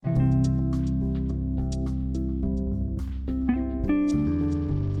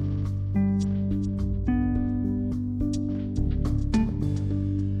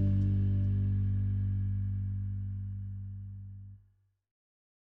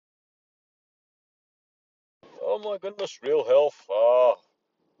Oh my goodness, real health.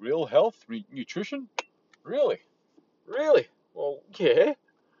 Real health? Nutrition? Really? Really? Well, yeah.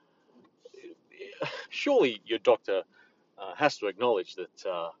 Surely your doctor has to acknowledge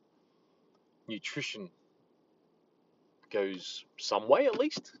that nutrition goes some way, at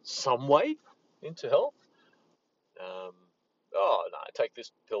least, some way into health. Um, oh, no, take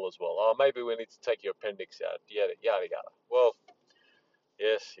this pill as well. Oh, maybe we need to take your appendix out. Yada, yada, yada. Well,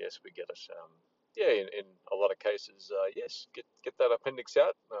 yes, we get it. Yeah, in a lot of cases, yes, get that appendix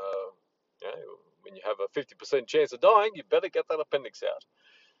out. When you have a 50% chance of dying, you better get that appendix out.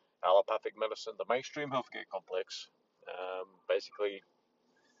 Allopathic medicine, the mainstream healthcare complex, basically,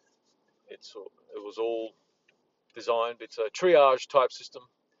 it was all designed. It's a triage type system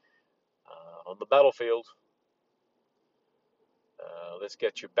on the battlefield. Let's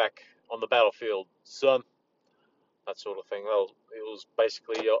get you back on the battlefield, son. That sort of thing. Well, it was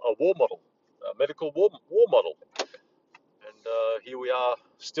basically a war model, a medical war model. And here we are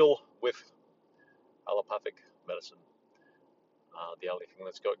still with allopathic medicine. The only thing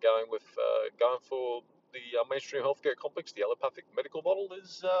that's got going with going for the mainstream healthcare complex, the allopathic medical model,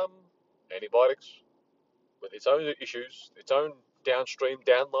 is antibiotics with its own issues, its own downstream,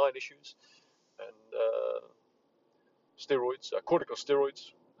 downline issues, and steroids,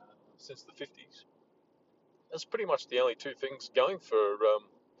 corticosteroids, since the 50s. That's pretty much the only two things going for,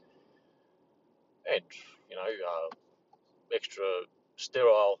 and extra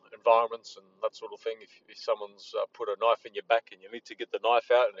sterile environments and that sort of thing. If someone's put a knife in your back and you need to get the knife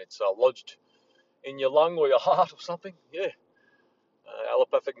out and it's lodged in your lung or your heart or something, yeah.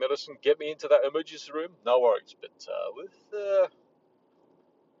 Allopathic medicine, get me into that emergency room, no worries. But with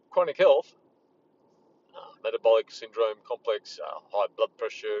chronic health, metabolic syndrome complex, high blood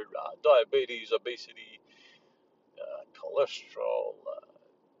pressure, diabetes, obesity, cholesterol,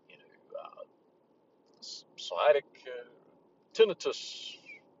 sciatic, tinnitus,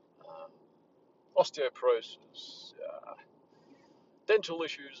 osteoporosis, dental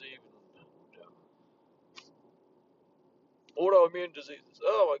issues, even autoimmune diseases.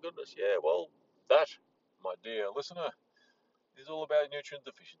 Oh my goodness, yeah. Well, that, my dear listener, is all about nutrient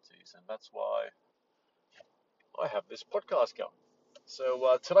deficiencies, and that's why I have this podcast going.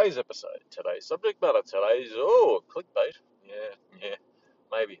 So today's episode, today's subject matter, today's clickbait. Yeah,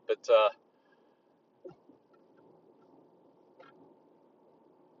 maybe. But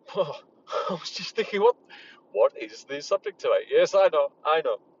I was just thinking, what is the subject today? Yes, I know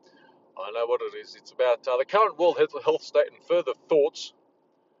what it is. It's about the current world health state and further thoughts.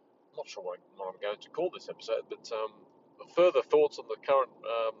 I'm not sure what I'm going to call this episode, but further thoughts on the current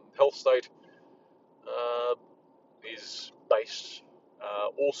health state uh, is based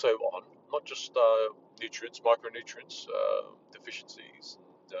also on not just nutrients, micronutrients, deficiencies,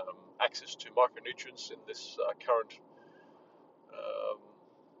 and access to micronutrients in this current um,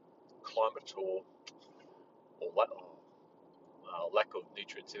 climate or lack of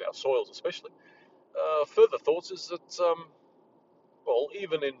nutrients in our soils, especially. Further thoughts is that,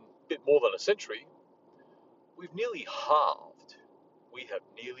 even in a bit more than a century, we have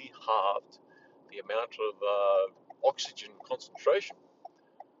nearly halved the amount of oxygen concentration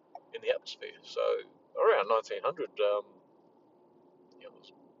in the atmosphere. So around 1900,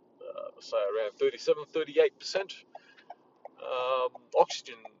 say around 37, 38%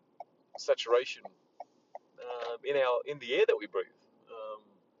 oxygen saturation in the air that we breathe.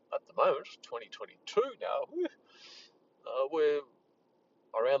 At the moment, 2022 now, we're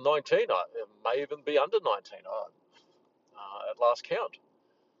around 19. It may even be under 19 at last count.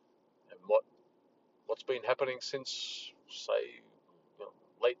 And what's been happening since, say,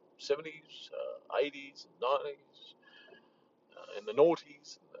 late 70s, 80s, 90s, and the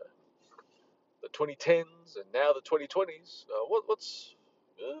noughties, and the 2010s, and now the 2020s. What's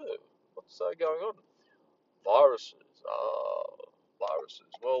going on? Viruses.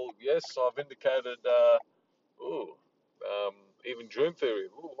 Viruses. Well, yes, I've indicated. Even germ theory.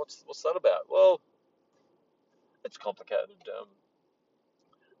 What's that about? Well, it's complicated.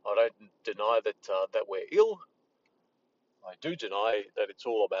 I don't deny that we're ill. I do deny that it's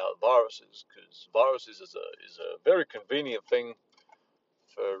all about viruses, because viruses is a very convenient thing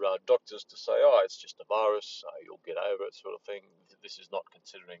for doctors to say, oh, it's just a virus, you'll get over it, sort of thing. This is not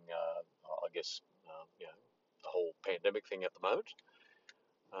considering, I guess, the whole pandemic thing at the moment.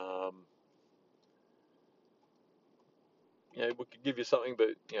 We could give you something,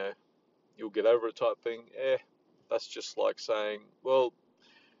 but you'll get over it type thing. That's just like saying, well,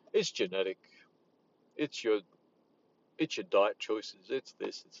 it's genetic, it's your diet choices, it's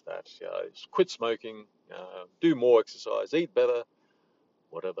this, it's that. Quit smoking, do more exercise, eat better,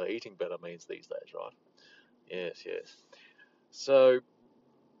 whatever eating better means these days, right? Yes, yes. So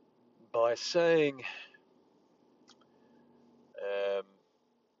by saying, um,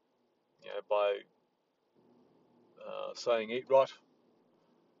 by saying eat right,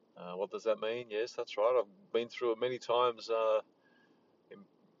 what does that mean? Yes, that's right. I've been through it many times in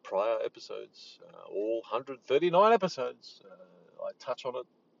prior episodes, all 139 episodes. I touch on it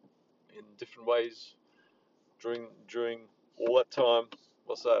in different ways during all that time.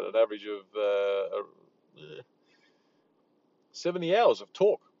 What's that? An average of 70 hours of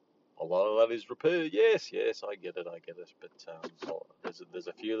talk. A lot of that is repeated. Yes, yes, I get it, But there's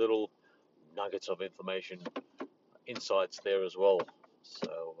a few little nuggets of information, insights there as well.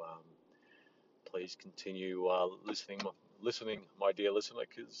 So please continue listening, my dear listener,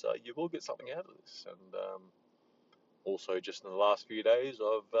 because you will get something out of this. And also, just in the last few days,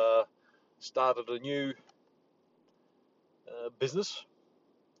 I've started a new business,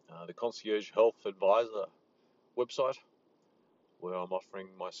 the Concierge Health Advisor website, where I'm offering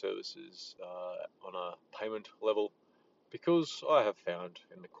my services on a payment level, because I have found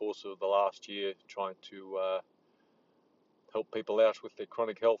in the course of the last year trying to help people out with their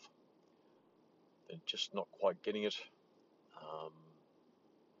chronic health, they're just not quite getting it. Um,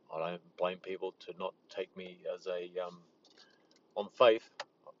 I don't blame people to not take me as a on faith.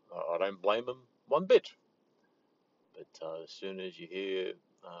 I don't blame them one bit. But as soon as you hear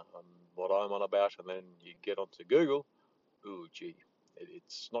what I'm on about, and then you get onto Google, ooh, gee,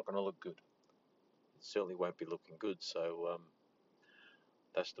 it's not going to look good. It certainly won't be looking good. So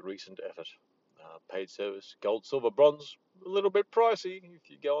that's the recent effort. Paid service, gold, silver, bronze, a little bit pricey. If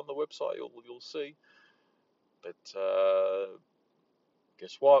you go on the website, you'll see. But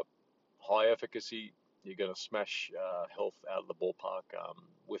guess what? High efficacy. You're going to smash health out of the ballpark.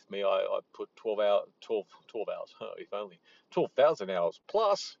 With me, I put 12 hours, 12 hours, if only 12,000 hours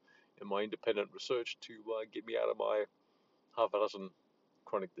plus in my independent research to get me out of my half a dozen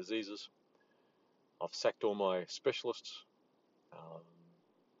chronic diseases. I've sacked all my specialists, um,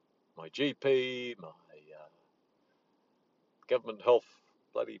 my GP, my government health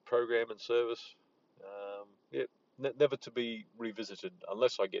bloody program and service. Yeah, never to be revisited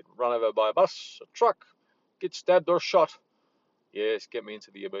unless I get run over by a bus, a truck, get stabbed or shot. Yes, get me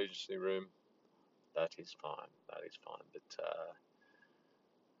into the emergency room. That is fine. That is fine. But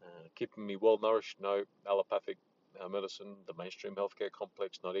keeping me well nourished, no allopathic medicine, the mainstream healthcare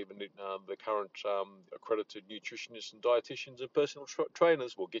complex, not even the current accredited nutritionists and dietitians and personal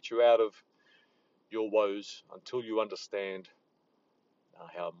trainers will get you out of your woes until you understand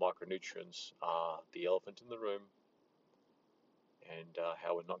how micronutrients are the elephant in the room, and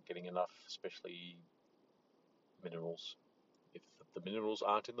how we're not getting enough, especially minerals. If the minerals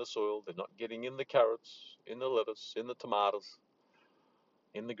aren't in the soil, they're not getting in the carrots, in the lettuce, in the tomatoes,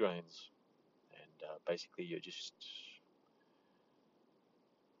 in the grains. And basically, you're just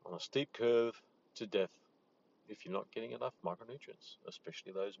on a steep curve to death if you're not getting enough micronutrients,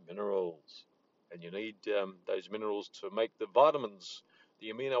 especially those minerals. And you need those minerals to make the vitamins, the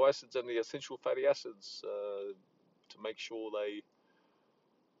amino acids, and the essential fatty acids to make sure they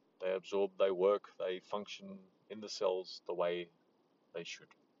absorb, they work, they function in the cells the way they should.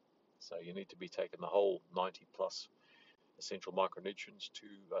 So you need to be taking the whole 90 plus essential micronutrients to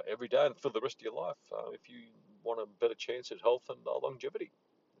every day and for the rest of your life if you want a better chance at health and longevity.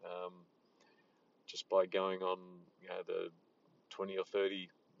 Um, just by going on the 20 or 30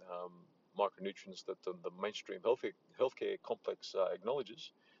 um, micronutrients that the mainstream healthcare complex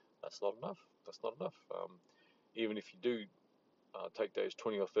acknowledges, that's not enough. That's not enough. Even if you do take those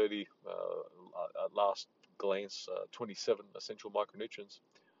 20 or 30 at last glance 27 essential micronutrients,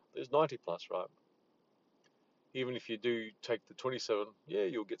 there's 90 plus, right? Even if you do take the 27, yeah,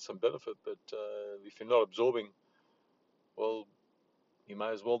 you'll get some benefit, but if you're not absorbing, well, you may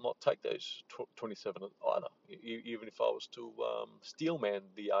as well not take those 27 either. Even if I was to steelman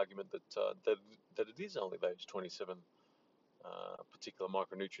the argument that it is only those 27 particular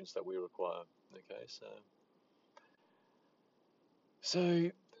micronutrients that we require. Okay, so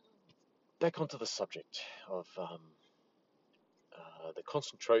back onto the subject of the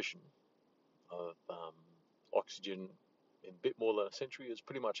concentration of oxygen in a bit more than a century is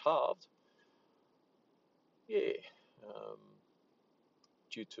pretty much halved. Yeah, um,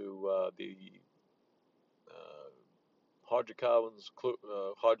 due to the hydrocarbons,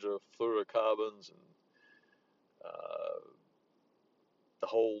 hydrofluorocarbons, and uh, the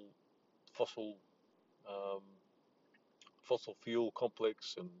whole fossil um, fossil fuel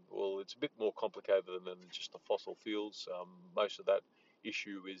complex. And well, it's a bit more complicated than just the fossil fuels. Most of that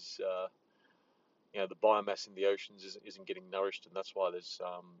issue is the biomass in the oceans isn't getting nourished, and that's why there's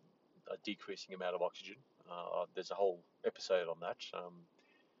a decreasing amount of oxygen. There's a whole episode on that.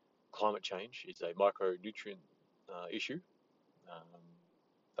 Climate change is a micronutrient issue. Um,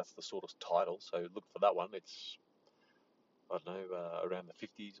 that's the sort of title. So look for that one. It's, I don't know, around the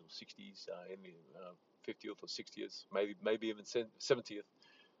 50s or 60s, in the 50th or 60th, maybe even 70th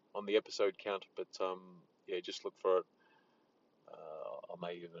on the episode count. But yeah, just look for it. I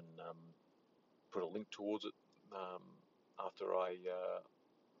may even put a link towards it after I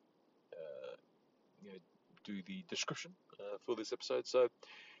you know, do the description for this episode. So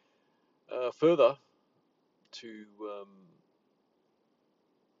further to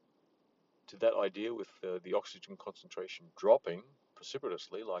that idea with the oxygen concentration dropping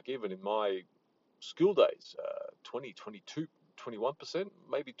precipitously, like even in my school days, 20, 22, 21%,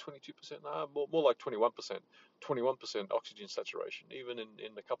 maybe 22%, more like 21%, 21% oxygen saturation. Even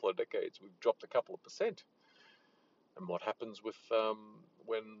in a couple of decades, we've dropped a couple of percent. And what happens with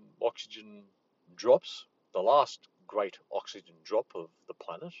when oxygen drops, the last great oxygen drop of the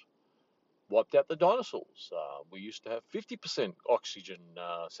planet wiped out the dinosaurs. We used to have 50% oxygen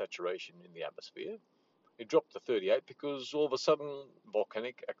saturation in the atmosphere. It dropped to 38 because all of a sudden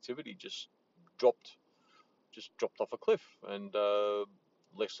volcanic activity just dropped off a cliff, and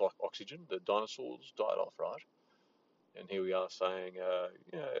less like oxygen. The dinosaurs died off, right? And here we are saying,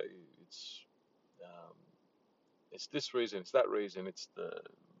 yeah, it's um, it's this reason, it's that reason, it's the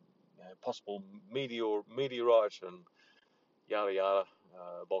possible meteorite and yada yada,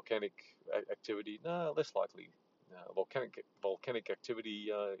 volcanic activity. No, less likely. Volcanic activity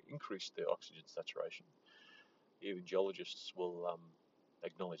increased the oxygen saturation. Even geologists will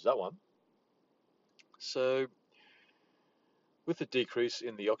acknowledge that one. So, with the decrease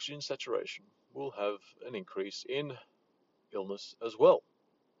in the oxygen saturation, we'll have an increase in illness as well.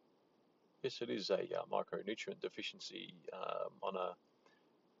 Yes, it is a micronutrient deficiency on a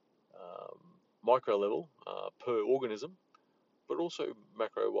um, micro level per organism, but also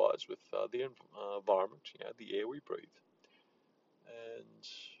macro-wise with the environment, the air we breathe. And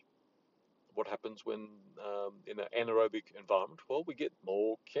what happens when in an anaerobic environment? Well, we get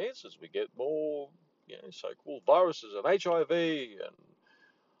more cancers, we get more so-called viruses and HIV and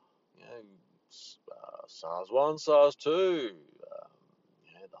SARS-1, SARS-2,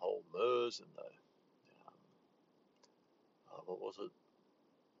 the whole MERS and the what was it?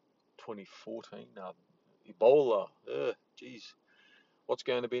 2014, Ebola. Geez, what's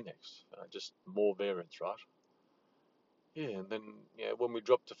going to be next? Just more variants, right? Yeah, and then when we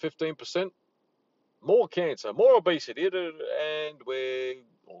drop to 15%, more cancer, more obesity, and we're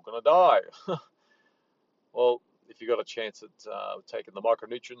all gonna die. Well, if you got a chance at taking the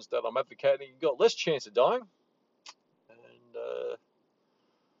micronutrients that I'm advocating, you got less chance of dying. And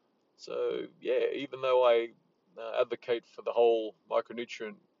so, yeah, even though I advocate for the whole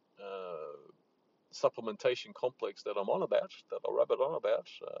micronutrient supplementation complex that I'm on about, that I rabbit on about,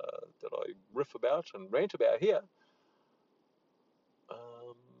 that I riff about and rant about here,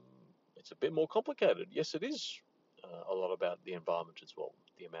 it's a bit more complicated. Yes, it is a lot about the environment as well.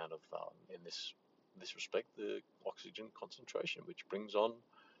 The amount of, in this respect, the oxygen concentration, which brings on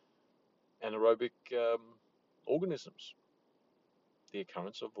anaerobic organisms. The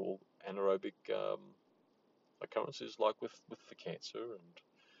occurrence of all anaerobic occurrences, like with the cancer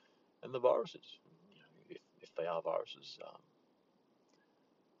and the viruses. If they are viruses,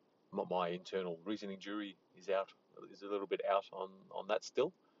 my internal reasoning jury is a little bit out on that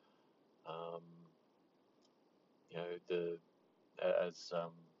still. As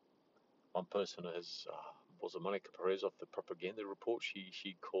one person was Monica Perez of the Propaganda Report.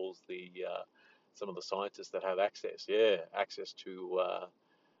 She calls some of the scientists that have access to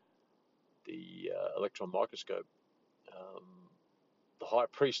the electron microscope, the high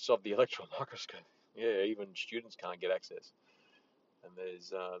priests of the electron microscope. Yeah, even students can't get access. And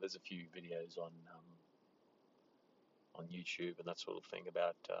there's a few videos on YouTube and that sort of thing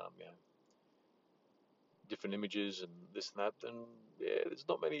about different images and this and that. And yeah, there's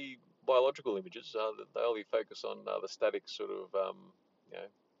not many biological images. They only focus on the static sort of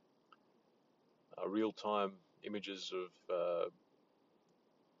real-time images of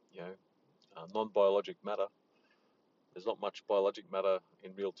non-biologic matter. There's not much biologic matter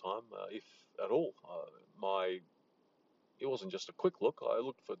in real time, if at all. It wasn't just a quick look. I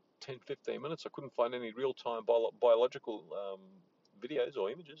looked for 10, 15 minutes. I couldn't find any real-time biological videos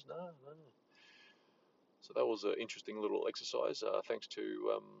or images. No. So that was an interesting little exercise. Thanks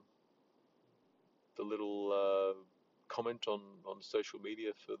to the little comment on social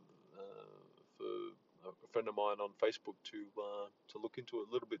media for a friend of mine on Facebook to look into it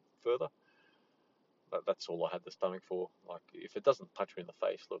a little bit further. That's all I had the stomach for. Like, if it doesn't punch me in the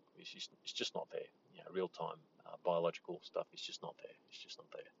face, look, it's just not there. Real time biological stuff is just not there. It's just not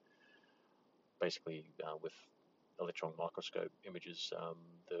there. Basically, with electron microscope images,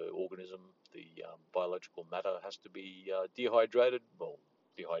 the organism, the biological matter has to be dehydrated. Well,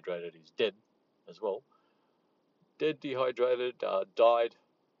 dehydrated is dead as well. Dead, dehydrated, dyed,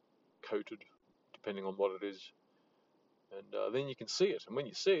 coated, depending on what it is. And then you can see it. And when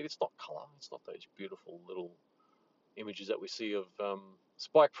you see it, it's not color. It's not those beautiful little images that we see of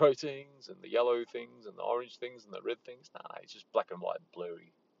spike proteins and the yellow things and the orange things and the red things. Nah, it's just black and white,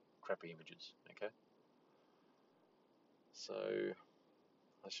 blurry, crappy images. Okay. So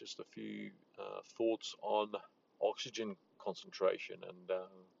that's just a few thoughts on oxygen concentration and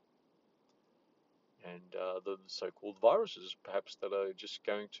the so-called viruses, perhaps, that are just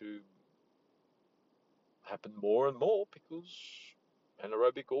going to happen more and more because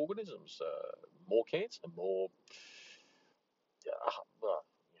anaerobic organisms, more cancer, more.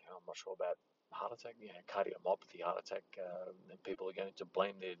 I'm not sure about heart attack, cardiomyopathy, heart attack, and people are going to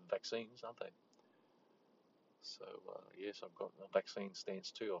blame their vaccines, aren't they? So yes, I've got a vaccine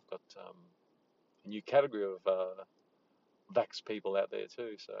stance too. I've got a new category of vax people out there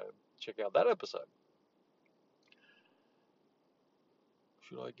too. So check out that episode.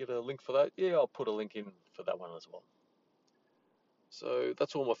 Should I get a link for that? Yeah, I'll put a link in for that one as well. So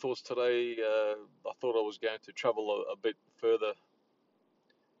that's all my thoughts today. I thought I was going to travel a bit further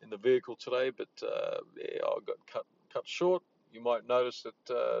in the vehicle today, but yeah, I got cut short. You might notice that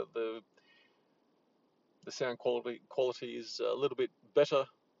the sound quality is a little bit better.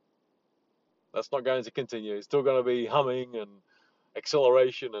 That's not going to continue. It's still going to be humming and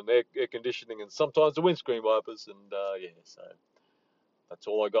acceleration and air conditioning and sometimes the windscreen wipers. And yeah, so that's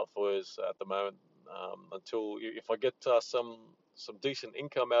all I got for us at the moment. Until if I get some decent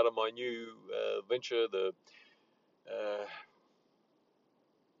income out of my new venture, the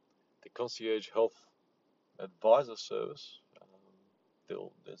concierge health advisor service.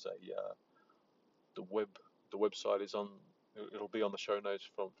 There's the website is on. It'll be on the show notes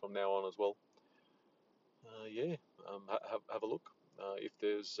from now on as well. Yeah, have a look. If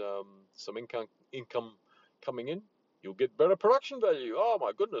there's some income coming in, you'll get better production value. Oh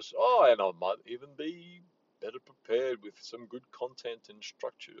my goodness! Oh, and I might even be better prepared with some good content and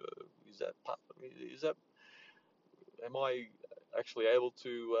structure. Is that part? Is that? Am I actually able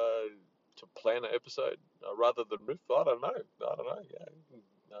to plan an episode rather than riff? I don't know. Yeah.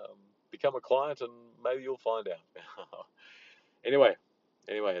 Become a client and maybe you'll find out. Anyway,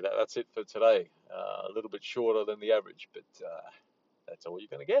 that's it for today. A little bit shorter than the average, but that's all you're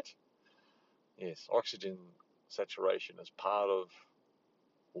going to get. Yes, oxygen saturation as part of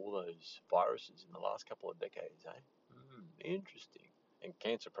all those viruses in the last couple of decades, eh? Interesting. And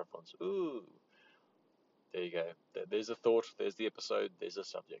cancer prevalence. Ooh. There you go. There's a thought, there's the episode, there's a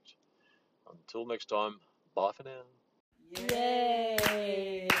subject. Until next time, bye for now.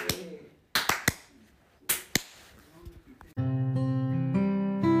 Yay!